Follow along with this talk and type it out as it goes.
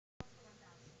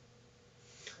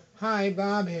Hi,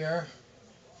 Bob here.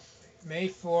 May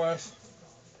 4th,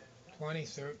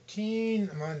 2013.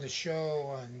 I'm on to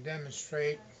show and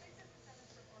demonstrate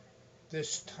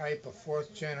this type of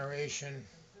fourth generation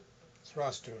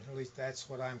thruster. At least that's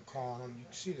what I'm calling them. You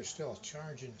can see there's still a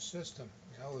charge in the system.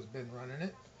 I've always been running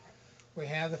it. We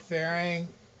have the fairing.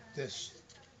 This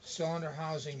cylinder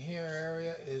housing here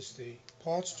area is the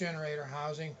pulse generator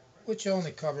housing, which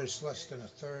only covers less than a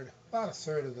third, about a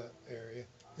third of the area.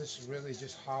 This is really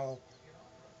just hollow.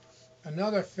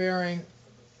 Another fairing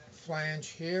flange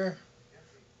here.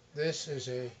 This is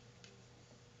a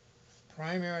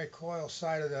primary coil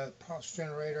side of the pulse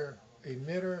generator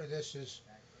emitter. This is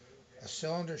a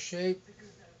cylinder shape,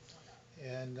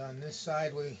 and on this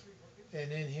side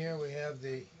and in here we have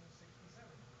the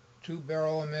two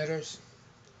barrel emitters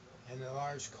and the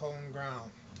large cone ground.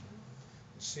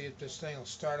 Let's see if this thing will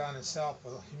start on itself.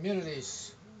 Well, humidity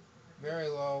is very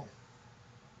low,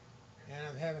 and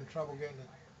I'm having trouble getting it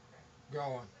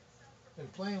going. Been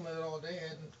playing with it all day,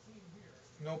 and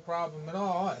no problem at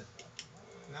all.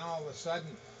 Now all of a sudden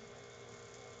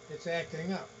it's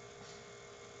acting up.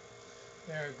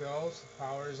 There it goes. The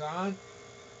power is on.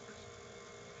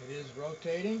 It is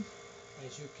rotating,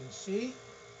 as you can see,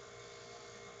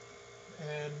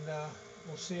 and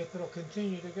we'll see if it'll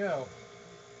continue to go.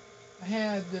 I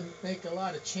had to make a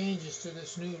lot of changes to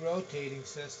this new rotating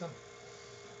system.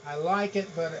 I like it,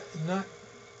 but not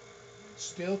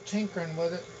still tinkering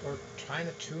with it, or trying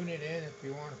to tune it in, if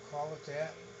you want to call it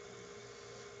that.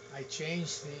 I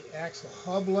changed the axle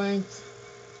hub length,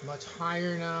 much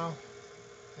higher now,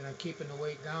 and I'm keeping the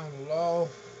weight down low.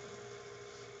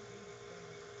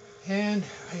 And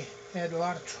I had a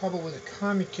lot of trouble with the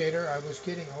commutator. I was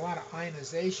getting a lot of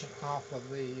ionization off of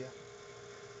the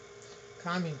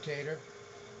commutator,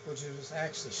 which was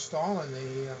actually stalling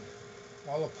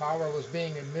all the power was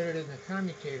being emitted in the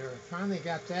commutator. I finally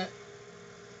got that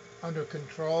under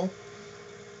control,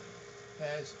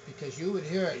 because you would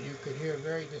hear it. You could hear a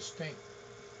very distinct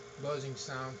buzzing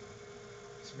sound.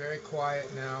 It's very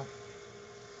quiet now,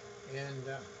 and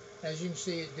as you can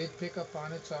see, it did pick up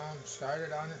on its own,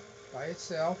 started on it by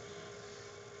itself,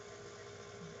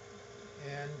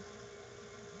 and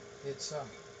it's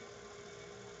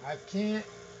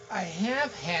I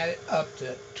have had it up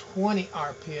to 20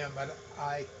 RPM, but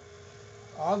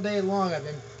all day long I've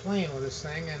been playing with this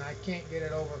thing, and I can't get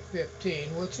it over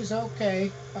 15, which is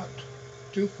okay. About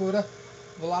 2 foot of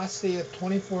velocity of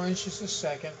 24 inches a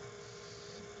second.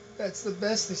 That's the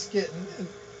best it's getting.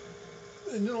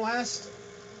 And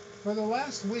for the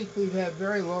last week, we've had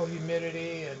very low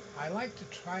humidity, and I like to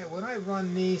try it. When I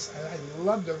run these, I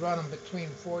love to run them between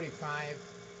 45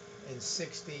 and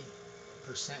 60%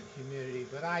 humidity,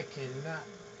 but I cannot.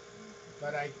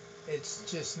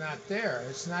 It's just not there.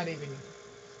 It's not even.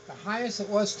 The highest it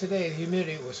was today, the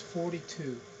humidity was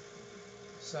 42.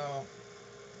 So,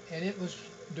 and it was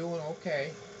doing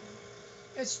okay.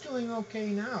 It's doing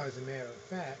okay now, as a matter of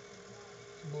fact.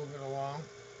 Moving along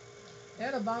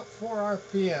at about 4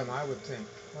 RPM, I would think.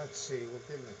 Let's see, we'll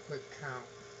give it a quick count.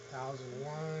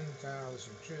 1001,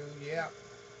 1002, yeah.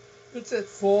 It's at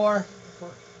 4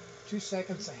 for 2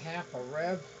 seconds a half a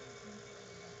rev.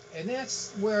 And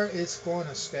that's where it's going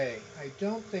to stay. I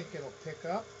don't think it'll pick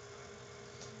up.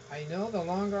 I know the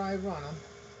longer I run them,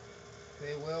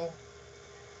 they will,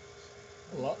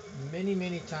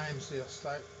 many times they'll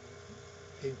start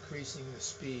increasing the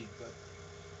speed, but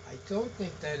I don't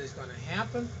think that is going to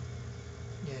happen.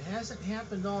 It hasn't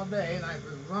happened all day, and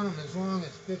I've run them as long as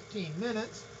 15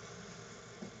 minutes,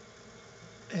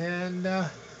 and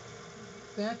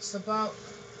that's about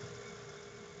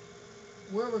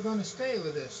where we're going to stay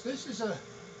with this. This is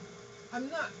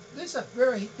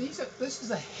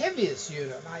the heaviest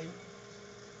unit.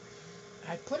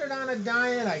 I put it on a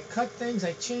diet, I cut things,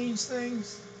 I changed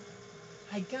things.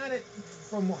 I got it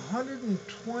from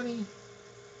 120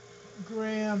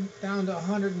 gram down to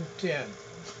 110.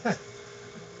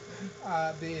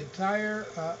 The entire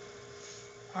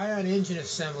ion engine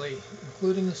assembly,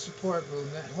 including the support boom,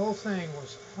 that whole thing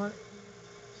was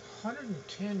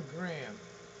 110 gram.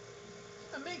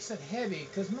 That makes it heavy,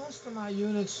 because most of my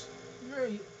units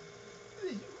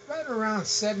right around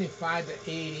 75 to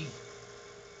 80.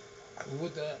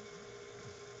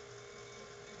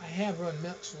 I have run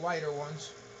much lighter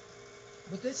ones,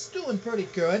 but it's doing pretty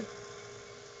good,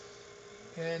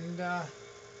 and the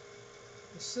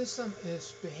system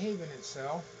is behaving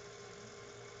itself.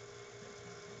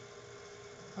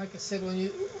 Like I said,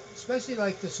 especially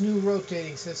like this new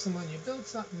rotating system, when you build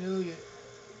something new, you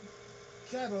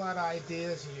got a lot of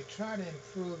ideas and you try to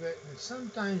improve it, and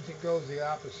sometimes it goes the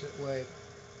opposite way.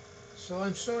 So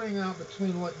I'm sorting out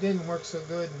between what didn't work so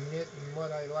good and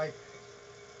what I like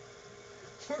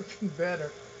working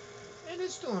better. And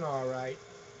it's doing all right.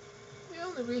 The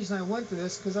only reason I went to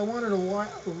this because I wanted a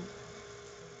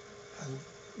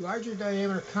larger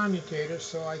diameter commutator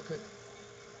so I could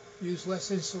use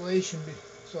less insulation,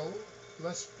 so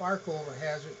less spark over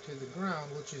hazard to the ground,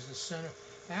 which is the center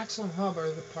axle and hub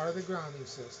are the part of the grounding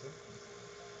system,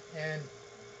 and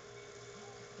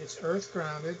it's earth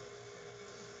grounded.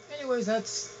 Anyways,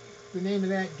 that's the name of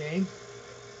that game,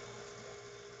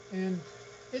 and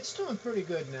it's doing pretty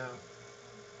good now.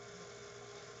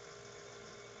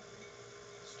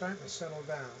 Starting to settle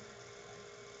down.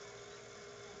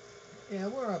 Yeah,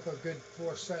 we're up a good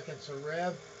 4 seconds of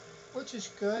rev, which is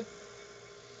good.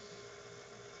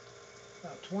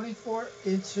 About 24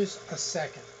 inches a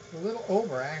second. A little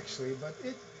over actually, but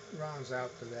it rounds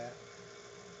out to that.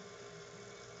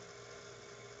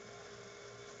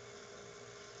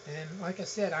 And like I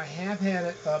said, I have had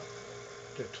it up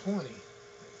to 20,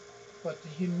 but the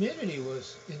humidity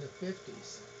was in the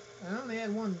 50s. I only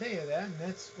had one day of that, and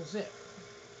that was it.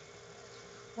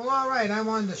 Well, all right, I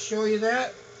wanted to show you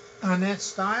that on that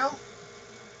style.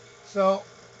 So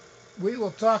we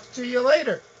will talk to you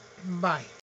later. Bye.